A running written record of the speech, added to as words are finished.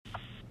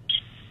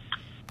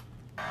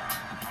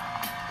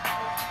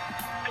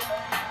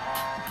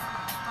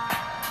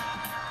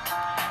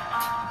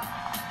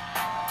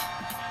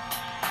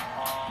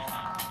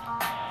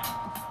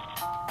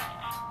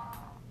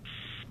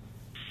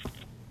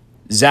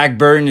Zach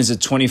Burton is a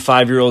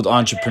 25-year-old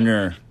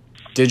entrepreneur,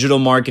 digital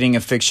marketing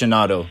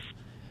aficionado,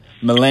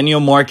 millennial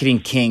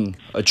marketing king,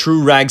 a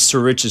true rags to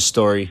riches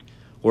story,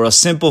 where a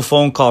simple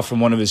phone call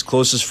from one of his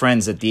closest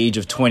friends at the age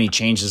of 20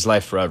 changed his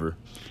life forever.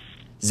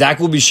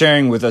 Zach will be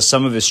sharing with us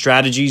some of his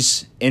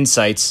strategies,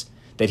 insights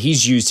that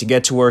he's used to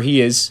get to where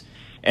he is,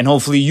 and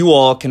hopefully you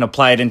all can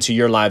apply it into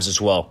your lives as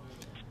well.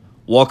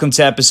 Welcome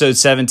to episode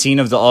 17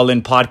 of the All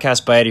In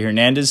podcast by Eddie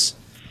Hernandez,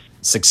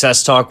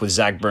 Success Talk with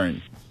Zach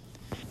Burton.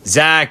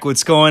 Zach,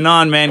 what's going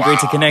on, man? Wow. Great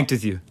to connect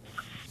with you.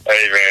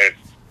 Hey, man.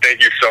 Thank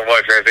you so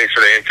much, man. Thanks for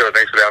the intro.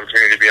 Thanks for the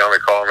opportunity to be on the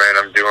call, man.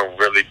 I'm doing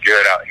really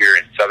good out here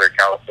in Southern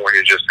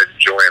California, just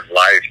enjoying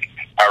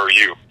life. How are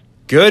you?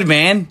 Good,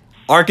 man.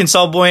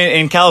 Arkansas boy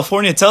in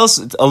California. Tell us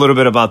a little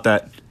bit about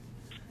that.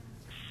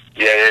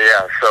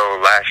 Yeah.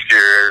 So last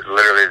year,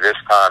 literally this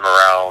time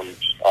around,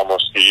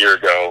 almost a year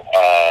ago,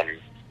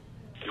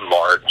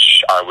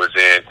 March,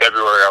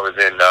 February, I was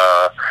in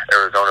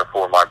Arizona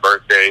for my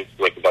birthday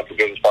with a bunch of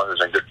business partners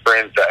and good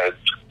friends that had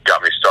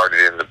got me started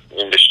in the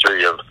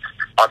industry of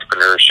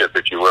entrepreneurship,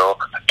 if you will.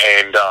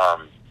 And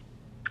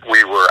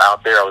we were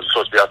out there. I was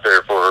supposed to be out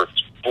there for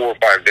 4 or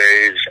 5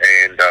 days,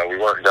 and we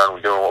weren't done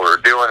with doing what we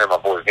were doing. And my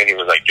boy Vinny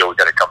was like, "Yo, we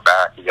got to come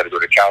back. You got to go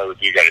to Cali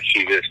with you. You got to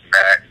see this and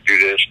that and do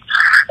this."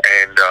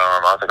 And I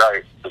was like, "All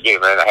right, forget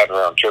it, man. I had a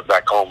round trip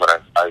back home, but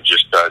I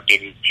just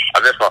didn't. I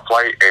missed my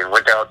flight and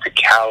went down to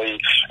Cali.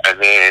 And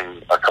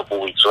then a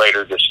couple weeks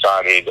later,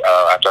 decided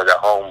after I got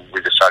home,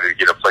 we decided to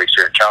get a place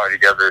here in Cali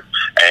together.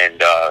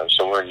 And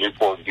so we're in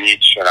Newport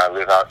Beach, and I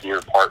live out here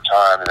part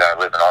time, and I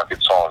live in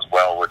Arkansas as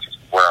well, which is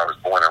where I was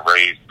born and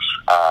raised.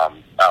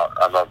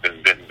 I'm up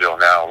in Bentonville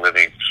now,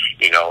 living,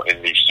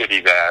 in the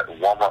city that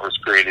Walmart was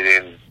created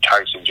in,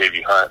 Tyson,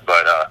 J.B. Hunt,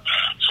 but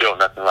still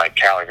nothing like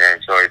Cali, man.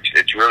 So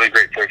it's a really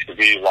great place to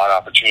be. A lot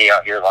of opportunity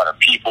out here, a lot of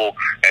people,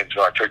 and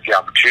so I took the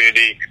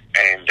opportunity.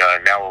 And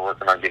now we're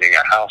working on getting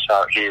a house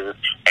out here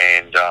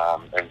and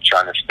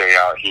trying to stay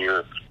out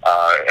here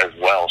as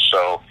well.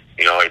 So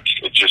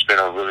it's just been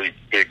a really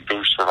big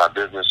boost for my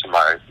business and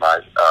my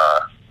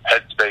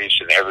headspace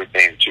and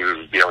everything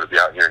to be able to be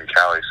out here in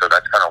Cali. So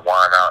that's kind of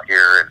why I'm out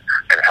here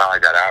and how I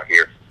got out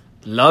here.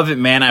 Love it,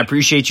 man. I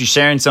appreciate you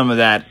sharing some of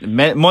that.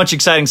 Much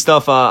exciting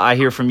stuff I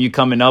hear from you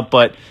coming up.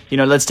 But,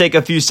 let's take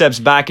a few steps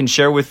back and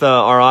share with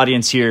our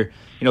audience here,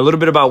 a little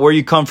bit about where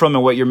you come from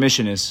and what your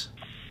mission is.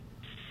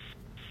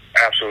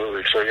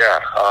 Absolutely. So,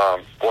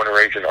 born and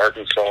raised in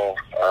Arkansas,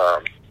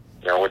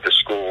 went to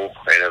school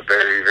in a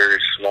very, very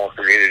small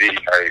community.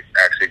 I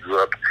actually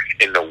grew up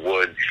in the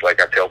woods.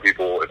 Like I tell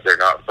people, if they're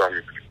not from,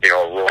 a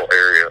rural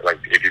area, like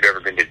if you've ever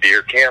been to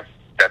deer camp,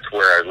 that's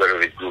where I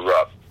literally grew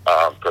up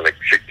for like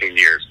 16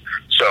 years.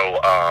 So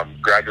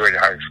graduated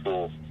high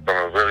school from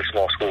a really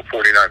small school,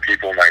 49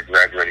 people in my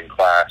graduating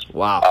class.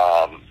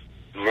 Wow.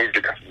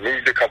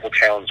 Moved a couple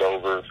towns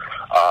over,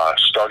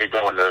 started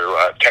going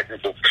to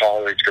technical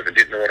college because I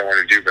didn't know what I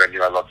wanted to do, but I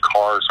knew I loved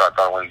cars, so I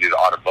thought I wanted to do the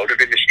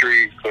automotive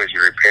industry, collision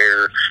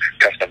repair,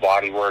 custom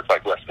body work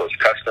like West Coast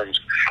Customs.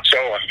 So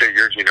I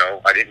figured,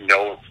 I didn't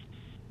know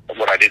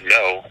what I didn't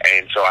know,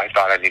 and so I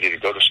thought I needed to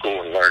go to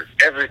school and learn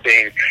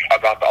everything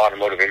about the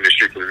automotive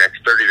industry for the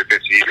next 30 to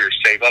 50 years,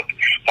 save up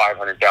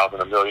 $500,000,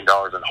 $1 million,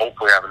 and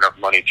hopefully have enough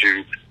money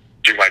to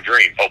do my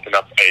dream, open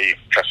up a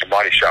custom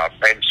body shop.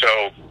 And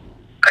so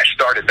I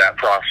started that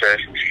process,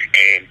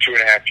 and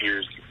 2.5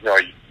 years, a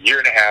year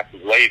and a half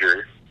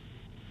later,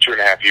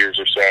 2.5 years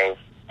or so,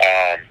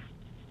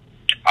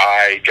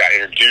 I got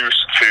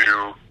introduced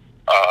to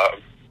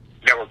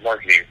network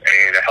marketing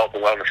and a health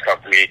and wellness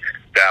company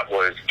that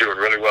was doing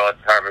really well at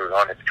the time. It was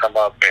on its come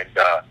up and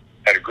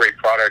had a great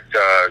product,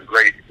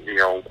 great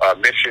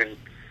mission,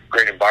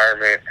 great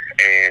environment,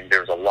 and there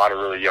was a lot of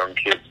really young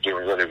kids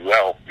doing really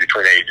well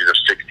between the ages of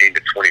 16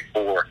 to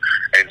 24.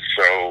 And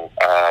so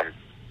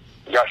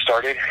got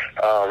started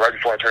right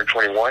before I turned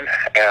 21.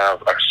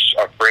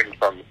 A friend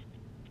from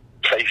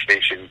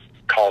PlayStation,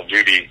 Call of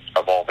Duty,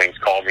 of all things,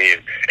 called me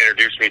and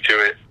introduced me to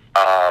it.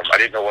 I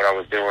didn't know what I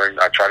was doing.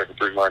 I tried it for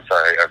 3 months.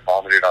 I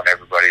vomited on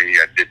everybody.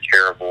 I did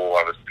terrible.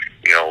 I was,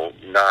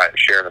 not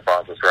sharing the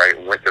process right.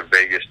 Went to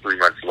Vegas 3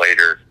 months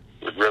later.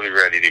 Was really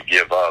ready to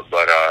give up,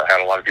 but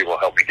had a lot of people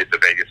help me get to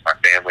Vegas, my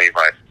family,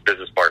 my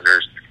business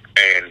partners,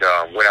 and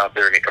went out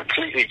there, and it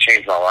completely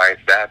changed my life.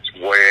 That's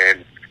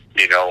when,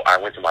 I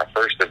went to my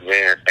first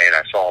event, and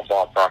I saw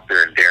Bob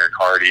Proctor and Darren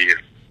Hardy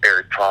and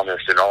Eric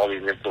Thomas and all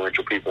these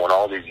influential people and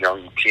all these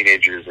young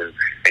teenagers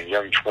and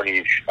young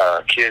 20s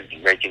kids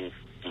making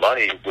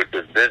money with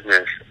this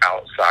business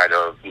outside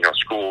of,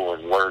 school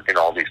and work and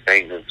all these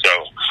things. And so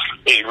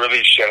it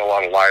really shed a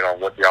lot of light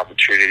on what the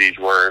opportunities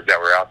were that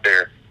were out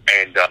there.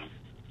 And,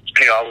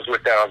 I was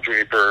with that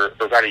opportunity for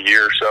about a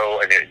year or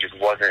so, and it just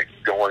wasn't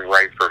going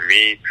right for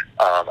me.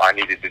 I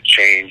needed to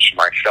change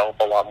myself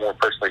a lot more,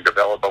 personally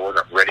develop. I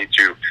wasn't ready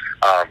to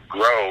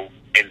grow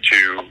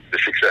into the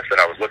success that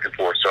I was looking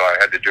for. So I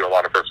had to do a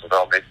lot of personal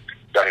development,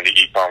 got into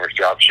e-commerce,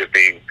 job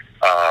shipping,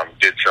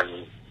 did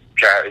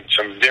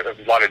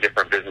a lot of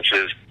different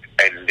businesses.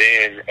 And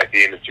then at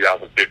the end of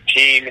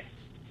 2015,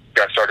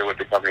 got started with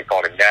a company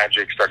called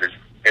Engadget, started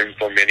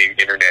implementing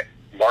internet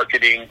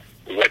marketing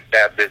with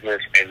that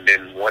business. And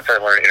then once I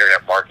learned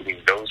internet marketing,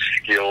 those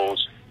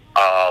skills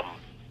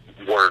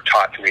were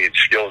taught to me. It's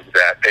skills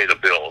that pay the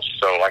bills.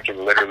 So I can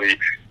literally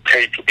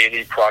take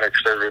any product,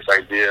 service,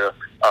 idea,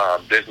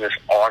 business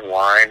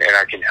online, and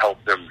I can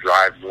help them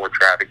drive more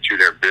traffic to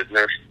their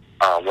business,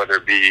 whether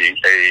it be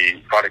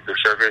a product or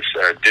service,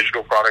 a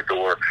digital product,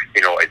 or,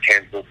 you know, a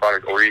tangible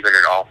product, or even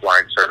an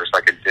offline service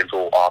like a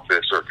dental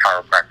office or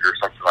chiropractor or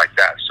something like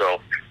that. So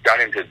got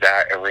into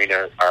that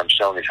arena. I'm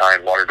selling these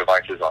high-end water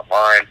devices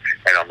online,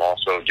 and I'm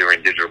also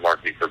doing digital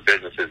marketing for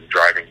businesses,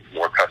 driving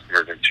more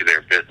customers into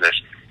their business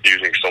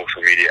using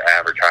social media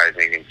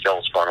advertising and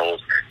sales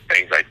funnels,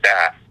 things like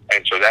that.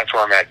 And so that's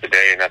where I'm at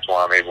today, and that's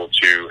why I'm able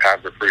to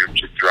have the freedom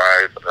to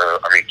drive,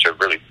 to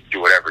really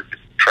do whatever, to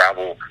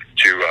travel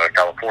to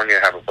California,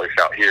 have a place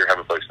out here, have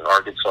a place in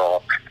Arkansas,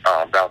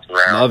 bounce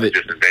around. Love it.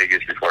 Just in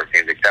Vegas before I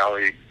came to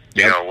Cali.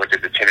 Yep. You know, went to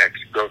the 10X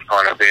Growth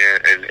Con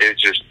event, and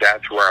it's just,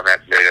 that's where I'm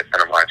at today. That's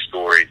kind of my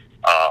story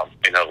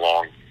in a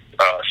long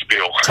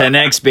spiel.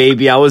 10X,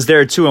 baby. I was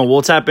there too, and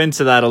we'll tap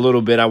into that a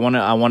little bit. I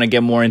want to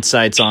get more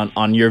insights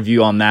on your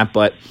view on that.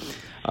 But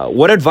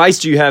what advice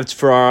do you have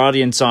for our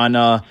audience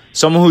on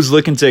someone who's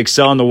looking to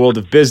excel in the world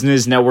of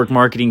business, network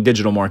marketing,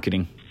 digital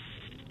marketing?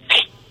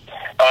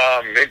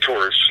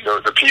 Mentors,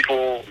 the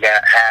people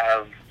that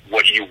have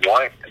what you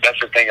want. That's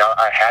the thing.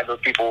 I had those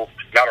people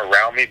not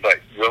around me, but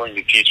willing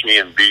to teach me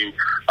and be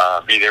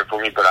there for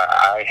me. But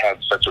I had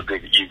such a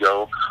big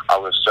ego. I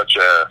was just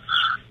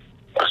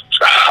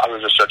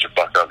such a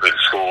fuck up in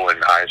school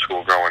and high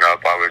school growing up.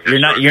 I was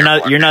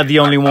just you're not the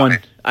only one.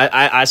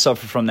 I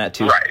suffer from that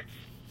too.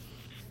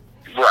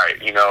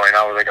 Right, you know, and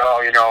I was like,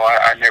 oh, you know,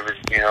 I never,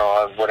 you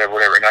know, whatever,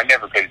 and I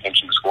never paid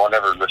attention to school. I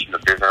never listened to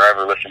business, I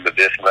never listened to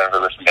this, I never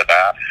listened to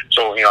that.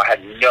 So, you know, I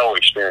had no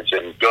experience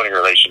in building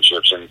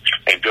relationships and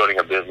building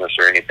a business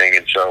or anything.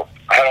 And so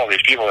I had all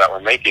these people that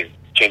were making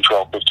 10,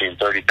 12, 15,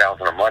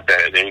 30,000 a month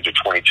at the age of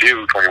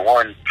 22,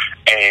 21,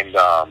 and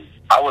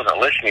I wasn't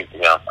listening to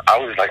them. I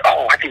was like,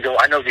 oh, I can go.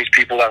 I know these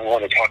people that I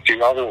want to talk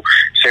to. I'll go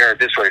say it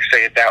this way,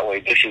 say it that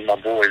way. This is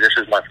my boy. This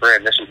is my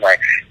friend. This is my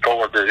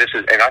coworker.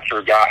 And I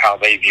forgot how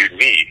they viewed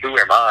me. Who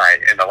am I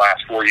in the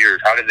last 4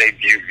 years? How did they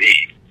view me?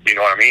 You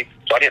know what I mean?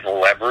 So I didn't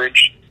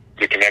leverage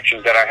the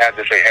connections that I had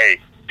to say, hey,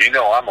 you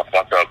know, I'm a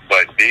fuck up,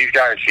 but these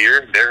guys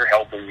here, they're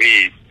helping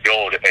me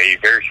build a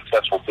very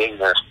successful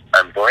business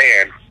and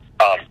brand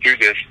through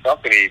this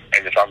company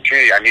and this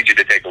opportunity. I need you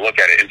to take a look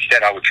at it.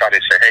 Instead, I would try to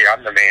say, hey,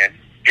 I'm the man.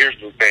 Here's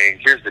the thing,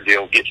 here's the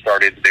deal, get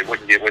started. They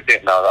wouldn't get with it,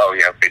 and I was, oh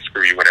yeah, okay,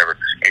 screw you, whatever,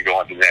 and go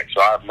on to the next. So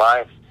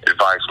my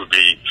advice would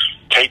be,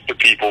 take the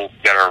people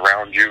that are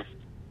around you,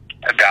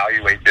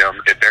 evaluate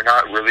them. If they're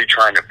not really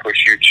trying to push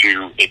you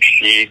to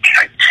exceed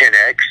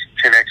 10X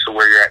to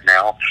where you're at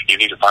now, you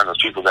need to find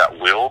those people that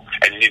will,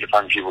 and you need to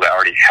find people that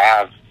already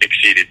have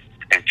exceeded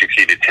and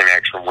succeeded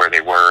 10X from where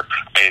they were,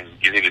 and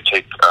you need to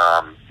take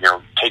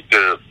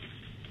the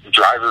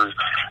drivers,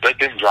 let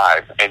them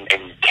drive, and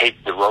take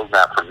the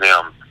roadmap from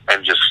them,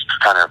 and just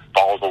kind of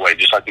follow the way,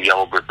 just like the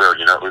yellow brick road.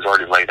 You know, it was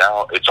already laid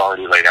out. It's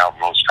already laid out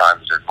most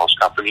times in most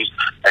companies,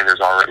 and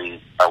there's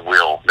already a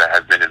wheel that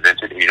has been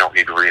invented, and you don't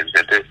need to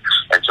reinvent it.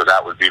 And so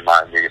that would be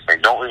my biggest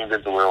thing. Don't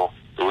reinvent the wheel.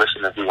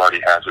 Listen to who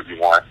already has what you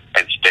want,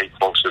 and stay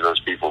close to those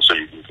people so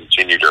you can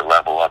continue to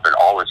level up and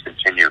always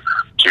continue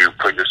to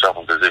put yourself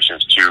in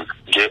positions to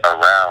get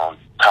around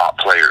top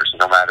players,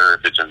 no matter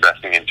if it's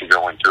investing into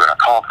going to a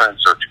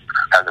conference or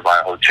having to buy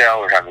a hotel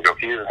or having to go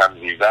here or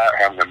having to do that or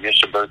having to miss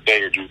a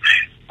birthday or do.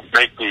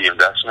 Make the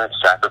investment,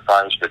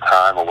 sacrifice the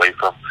time away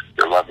from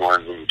your loved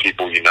ones and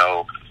people you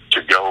know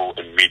to go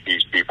and meet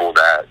these people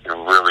that can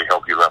really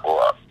help you level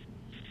up.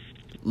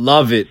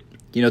 Love it.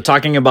 You know,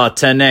 talking about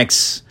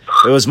 10X,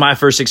 it was my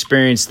first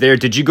experience there.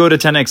 Did you go to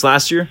 10X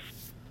last year?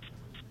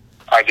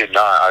 I did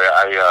not.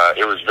 I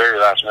it was very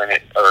last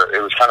minute, or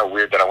it was kind of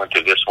weird that I went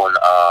to this one.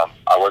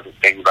 I wasn't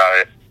thinking about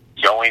it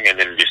going, and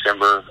then in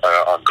December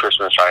on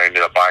Christmas, I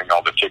ended up buying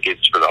all the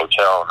tickets for the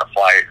hotel and the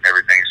flight and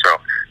everything. So,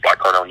 Black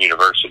Cardone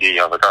University,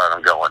 I was like, all right,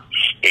 I'm going.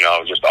 You know, I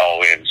was just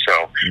all in.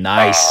 So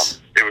nice.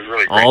 It was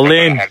really great. All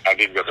in. I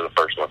didn't go to the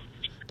first one.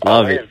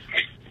 Love it.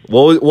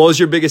 What was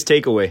your biggest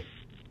takeaway?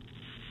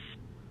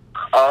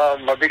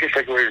 My biggest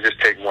takeaway is just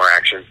take more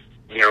action.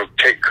 You know,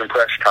 take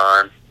compressed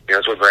time. You know,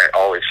 that's what Grant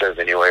always says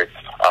anyway.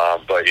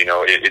 But, you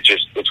know,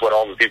 it's what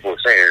all the people are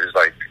saying. It's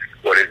like,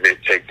 what did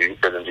it take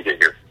for them to get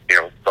here? You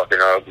know, fucking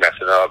up,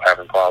 messing up,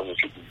 having problems,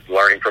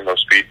 learning from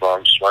those speed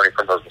bumps, learning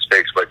from those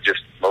mistakes, but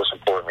just most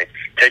importantly,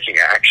 taking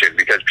action,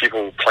 because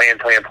people plan,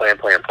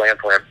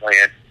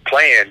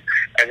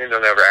 and then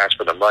they'll never ask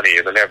for the money,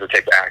 or they'll never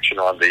take action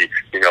on the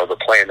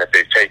plan that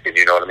they've taken,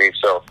 you know what I mean?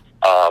 So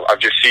I've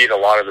just seen a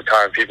lot of the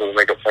time people will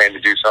make a plan to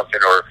do something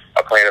or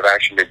a plan of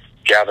action to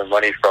gather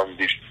money from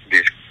these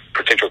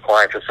potential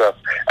clients and stuff,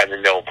 and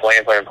then they'll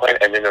plan,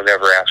 and then they'll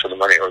never ask for the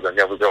money, or they'll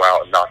never go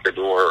out and knock the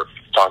door or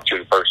talk to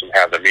the person,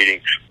 have the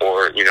meeting,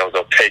 or, you know,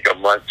 they'll take a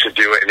month to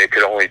do it, and it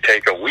could only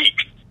take a week,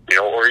 you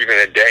know, or even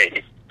a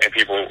day, and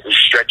people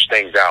stretch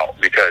things out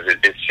because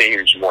it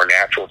seems more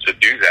natural to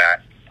do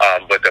that,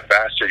 but the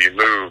faster you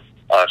move,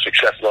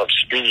 Success loves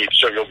speed,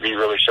 so you'll be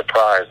really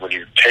surprised when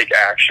you take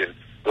action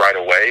right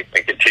away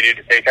and continue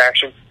to take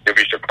action. You'll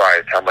be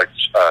surprised how much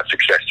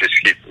success just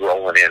keeps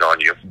rolling in on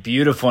you.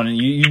 Beautiful. And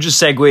you just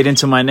segued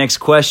into my next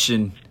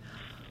question.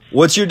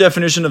 What's your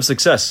definition of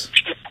success?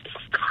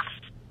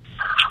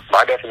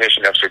 My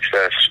definition of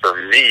success for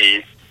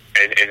me,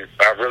 and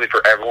really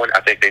for everyone,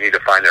 I think they need to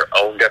find their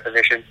own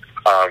definition,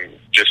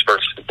 just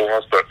first and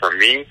foremost. But for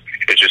me,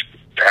 it's just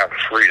to have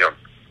freedom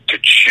to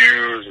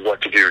choose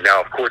what to do.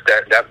 Now, of course,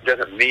 that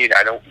doesn't mean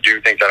I don't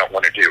do things I don't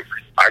want to do.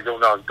 I go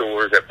knock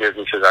doors at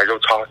businesses. I go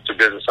talk to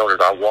business owners.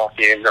 I walk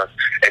in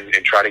and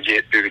try to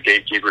get through the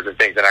gatekeepers and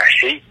things. And I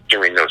hate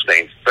doing those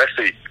things,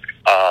 especially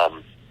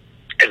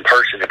in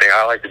person. The thing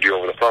I like to do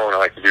over the phone, I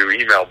like to do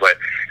email. But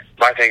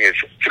my thing is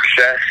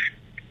success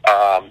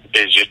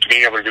is just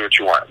being able to do what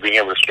you want, being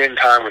able to spend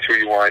time with who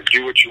you want,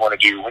 do what you want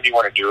to do when you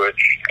want to do it.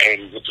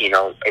 And,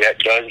 that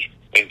does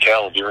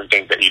entail doing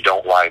things that you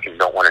don't like and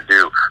don't want to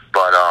do.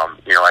 But,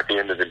 at the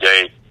end of the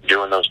day,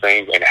 doing those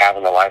things and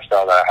having the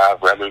lifestyle that I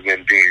have, rather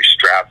than being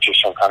strapped to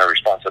some kind of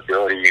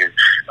responsibility and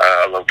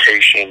a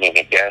location and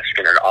a desk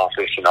and an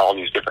office and all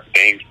these different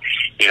things,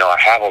 I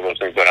have all those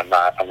things, but I'm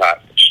not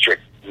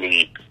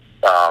strictly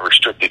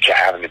restricted to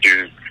having to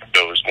do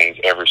those things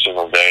every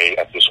single day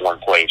at this one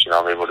place.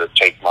 I'm able to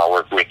take my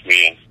work with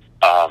me.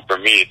 And for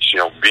me, it's,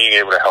 being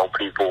able to help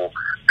people,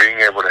 being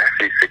able to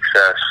see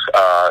success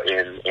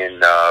in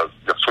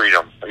the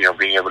freedom,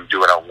 being able to do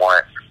what I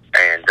want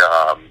and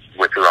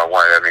with who I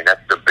want. I mean,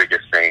 that's the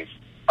biggest thing,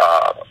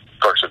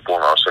 first and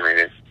foremost. I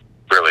mean,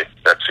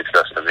 that's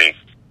success to me.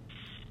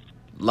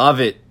 Love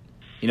it.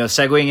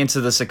 Segueing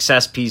into the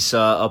success piece,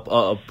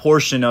 a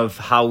portion of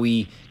how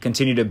we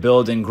continue to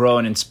build and grow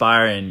and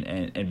inspire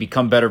and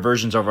become better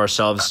versions of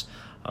ourselves,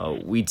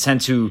 we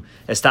tend to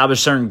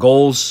establish certain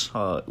goals,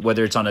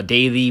 whether it's on a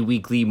daily,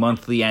 weekly,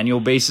 monthly, annual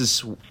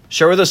basis.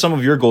 Share with us some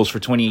of your goals for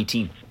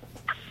 2018.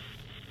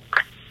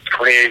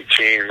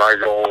 2018, my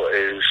goal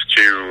is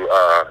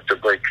to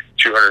break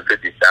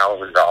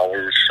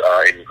 $250,000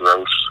 in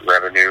gross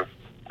revenue.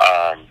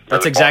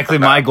 That's exactly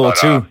my goal,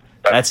 too.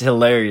 That's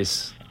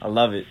hilarious. I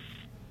love it.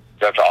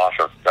 That's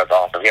awesome.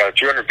 Yeah,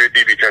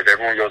 250 because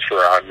everyone goes for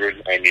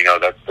 100, and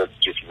that's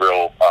just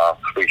real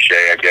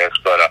cliche, I guess.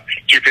 But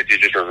 250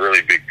 is just a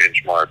really big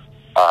benchmark.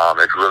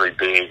 It's really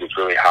big. It's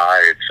really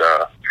high.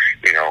 It's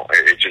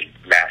it's just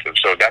massive.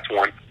 So that's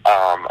one.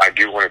 I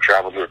do want to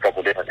travel to a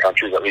couple different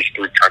countries, at least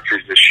 3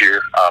 countries this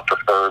year,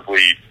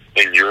 preferably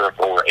in Europe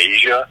or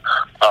Asia,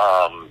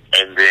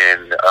 and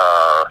then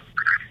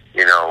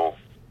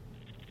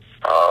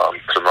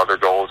some other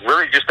goals.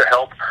 Really, just to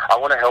help. I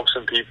want to help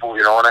some people.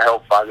 I want to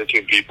help 5 to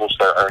 10 people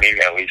start earning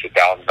at least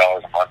 $1,000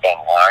 a month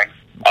online.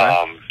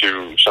 Okay.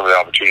 Through some of the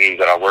opportunities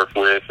that I work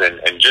with,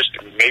 and just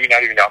maybe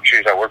not even the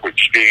opportunities I work with,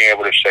 just being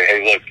able to say,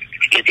 hey, look,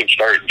 you can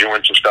start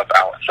doing some stuff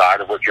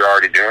outside of what you're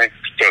already doing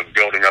to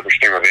build another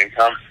stream of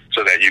income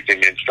so that you can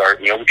then start,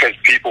 because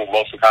people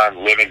most of the time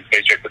living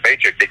paycheck to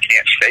paycheck, they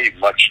can't save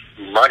much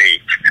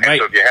money. Right. And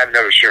so if you had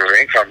another stream of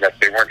income that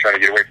they weren't trying to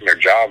get away from their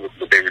job,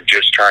 but they were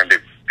just trying to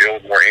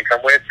build more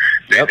income with,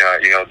 then,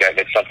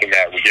 that's something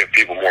that would give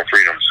people more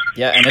freedoms.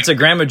 Yeah, and it's a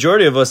grand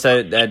majority of us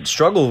that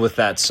struggle with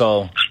that.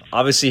 So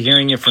obviously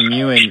hearing it from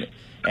you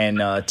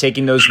and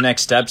taking those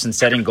next steps and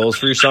setting goals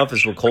for yourself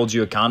is what holds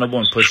you accountable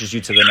and pushes you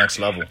to the next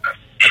level.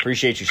 I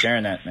appreciate you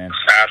sharing that, man.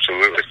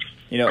 Absolutely.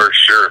 For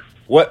sure.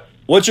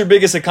 What's your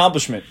biggest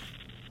accomplishment?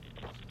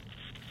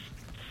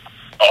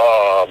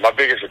 My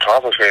biggest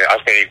accomplishment, I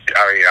think,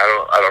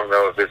 I don't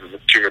know if this is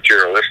too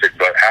materialistic,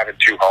 but having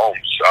 2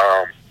 homes.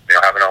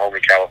 Having a home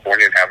in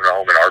California and having a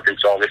home in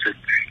Arkansas. This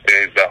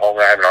is the home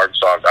I have in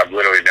Arkansas. I've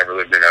literally never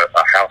lived in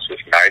a house this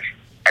nice.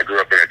 I grew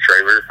up in a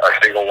trailer, a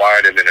single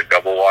wide and then a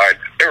double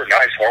wide. They were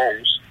nice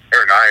homes. They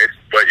were nice,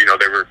 but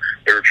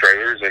they were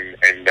trailers,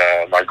 and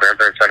my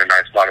grandparents had a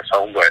nice, modest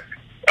home. But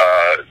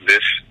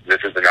this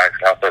is the nicest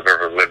house I've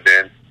ever lived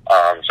in.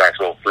 It's a nice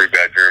little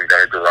 3-bedroom,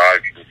 got a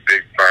garage,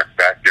 big front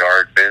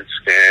backyard, fenced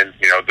in.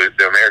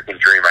 The American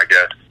dream, I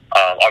guess.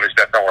 Obviously,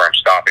 that's not where I'm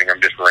stopping.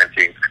 I'm just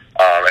renting,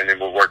 and then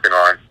we're working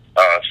on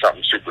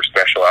something super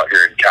special out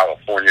here in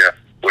California,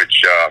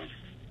 which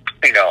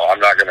I'm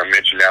not going to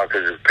mention now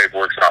because the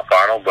paperwork's not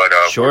final. But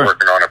sure. We're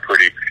working on a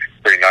pretty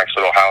nice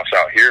little house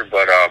out here.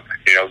 But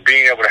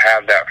being able to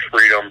have that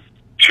freedom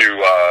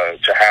to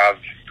have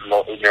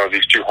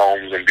these 2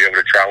 homes and be able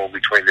to travel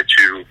between the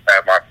 2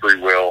 at my free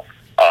will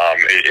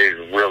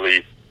is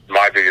really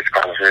my biggest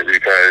accomplishment,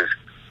 because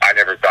I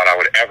never thought I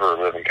would ever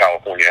live in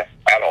California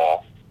at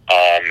all.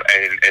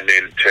 And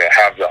then to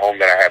have the home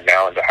that I have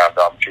now and to have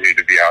the opportunity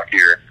to be out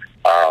here,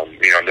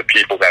 the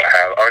people that I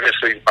have,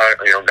 honestly,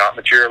 not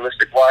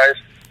materialistic wise,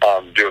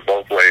 do it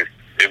both ways.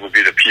 It would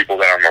be the people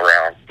that I'm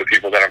around, the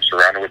people that I'm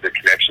surrounded with, the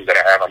connections that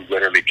I have. I'm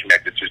literally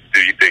connected to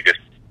the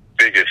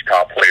biggest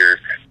top players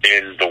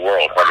in the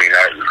world. I mean,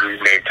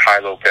 you named Ty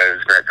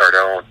Lopez, Grant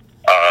Cardone,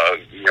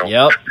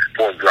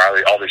 Ford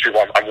Riley, all these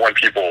people. I'm 1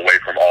 people away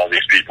from all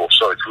these people.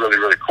 So it's really,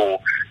 really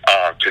cool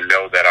to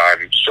know that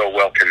I'm so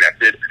well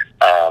connected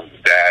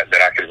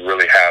that I can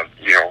really have,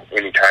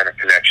 any kind of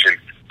connection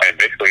and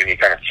basically made me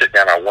kind of sit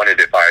down. I wanted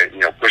if I,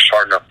 pushed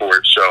hard enough for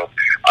it. So,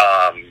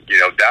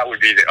 that would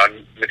be the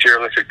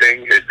unmaterialistic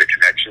thing, is the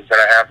connections that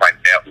I have, my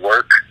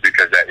network,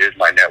 because that is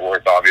my net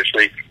worth,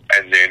 obviously.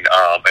 And then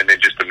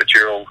just the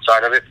material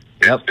side of it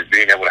is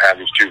being able to have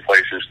these two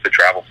places to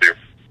travel to.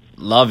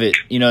 Love it.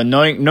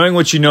 Knowing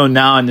what you know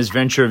now in this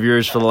venture of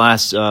yours for the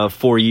last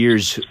 4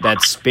 years,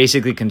 that's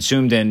basically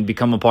consumed and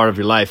become a part of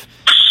your life.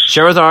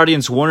 Share with our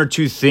audience one or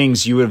two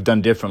things you would have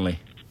done differently.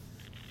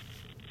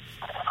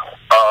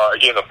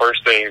 Again, the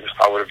first thing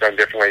I would have done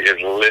differently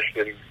is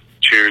listen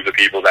to the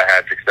people that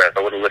had success.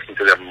 I would have listened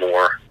to them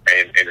more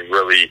and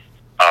really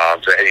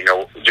say, hey,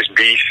 just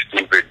be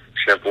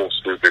simple,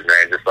 stupid,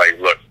 man. Just like,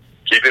 look,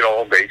 keep it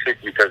all basic,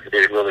 because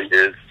it really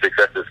is,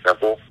 success is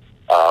simple.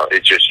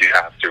 It's just, you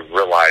have to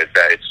realize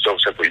that it's so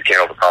simple, you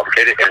can't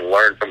overcomplicate it, and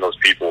learn from those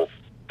people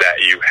that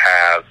you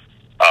have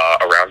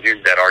around you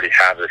that already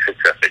have the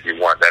success that you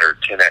want, that are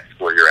 10x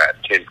where you're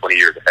at, 10, 20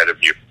 years ahead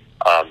of you.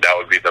 That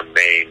would be the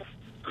main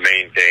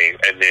thing.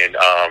 And then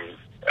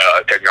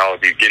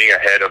technology, getting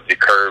ahead of the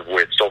curve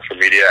with social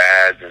media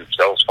ads and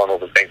sales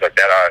funnels and things like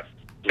that. I've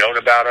known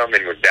about them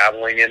and was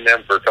dabbling in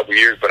them for a couple of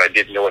years, but I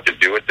didn't know what to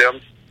do with them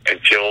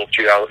until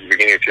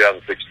beginning of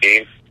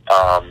 2016,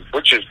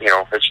 which is,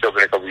 it's still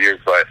been a couple of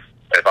years, but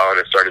if I would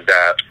have started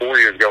that 4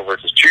 years ago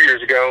versus 2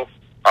 years ago,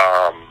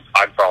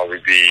 I'd probably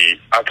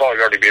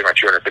already be at my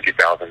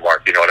 250,000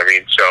 mark. You know what I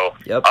mean? So,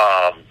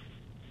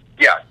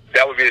 yeah,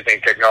 that would be the thing.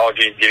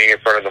 Technology, getting in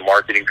front of the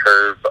marketing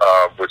curve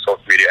with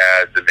social media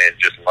ads, and then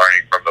just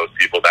learning from those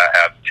people that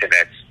have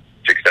 10x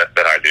success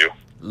that I do.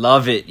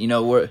 Love it.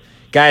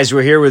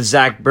 We're here with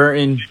Zach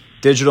Burton,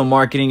 digital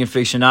marketing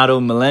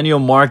aficionado, millennial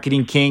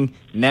marketing king,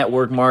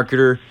 network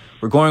marketer.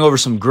 We're going over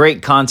some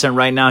great content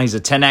right now. He's a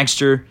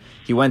 10x'er.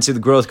 He went to the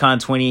GrowthCon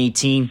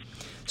 2018.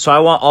 So I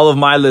want all of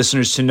my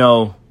listeners to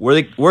know,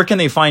 where can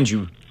they find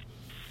you?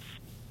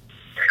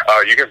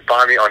 You can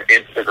find me on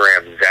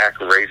Instagram, Zach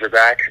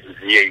Razorback,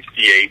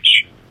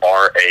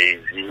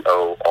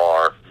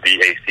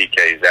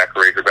 ZachRazorBack, Zach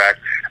Razorback.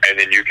 And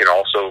then you can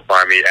also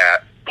find me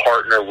at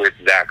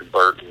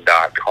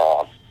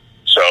partnerwithzachburton.com.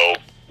 So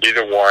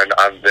either one,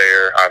 I'm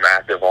there. I'm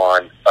active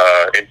on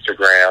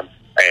Instagram.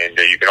 And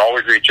you can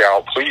always reach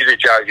out. Please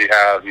reach out if you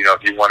have,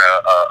 if you want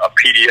a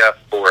PDF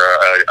or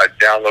a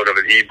download of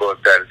an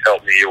ebook that has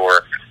helped me,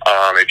 or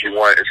if you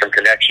want some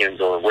connections,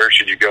 or where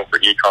should you go for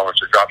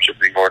e-commerce or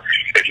dropshipping, or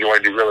if you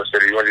want to do real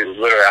estate, or you want to do,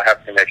 literally, I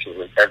have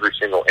connections in every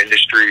single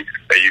industry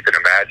that you can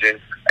imagine,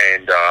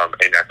 and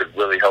I could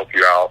really help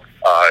you out,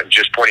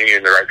 just pointing you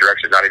in the right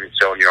direction, not even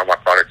selling you all my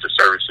products or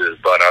services.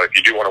 But if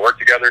you do want to work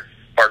together,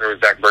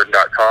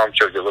 partnerwithzachburton.com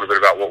shows you a little bit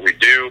about what we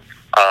do.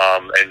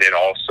 And then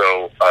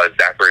also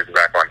Zach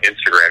Razorback on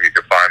Instagram. You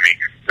can find me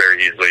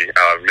very easily.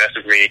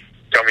 Message me,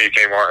 tell me you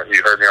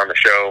heard me on the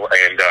show,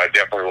 and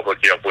definitely will hook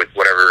you up with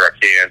whatever I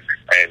can,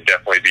 and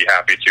definitely be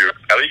happy to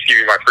at least give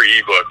you my free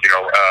ebook,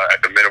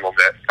 at the minimum,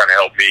 that kind of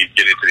helped me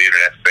get into the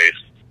internet space.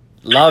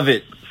 Love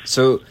it.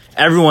 So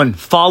everyone,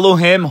 follow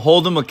him,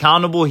 hold him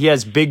accountable. He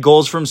has big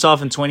goals for himself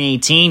in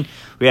 2018.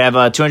 We have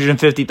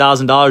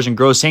 $250,000 in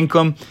gross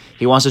income.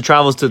 He wants to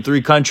travel to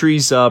 3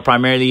 countries,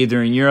 primarily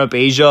either in Europe,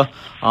 Asia.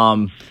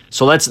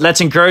 So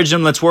let's encourage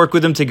him. Let's work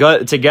with him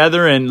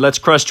together, and let's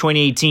crush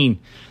 2018.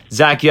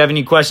 Zach, you have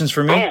any questions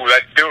for me? Oh,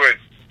 let's do it.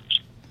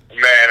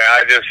 Man,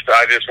 I just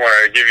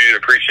want to give you the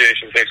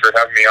appreciation. Thanks for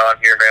having me on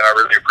here, man. I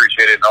really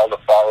appreciate it. And all the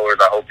followers,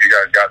 I hope you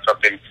guys got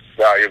something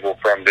valuable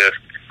from this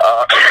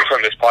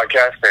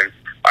podcast. And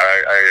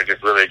I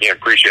just really, again,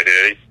 appreciate it,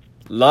 Eddie.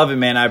 Love it,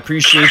 man. I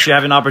appreciate you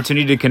having an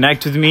opportunity to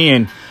connect with me,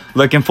 and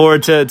looking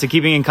forward to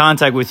keeping in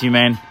contact with you,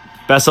 man.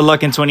 Best of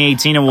luck in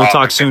 2018, and we'll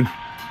talk soon.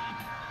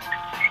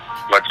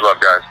 Much love,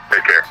 guys.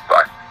 Take care.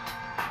 Bye.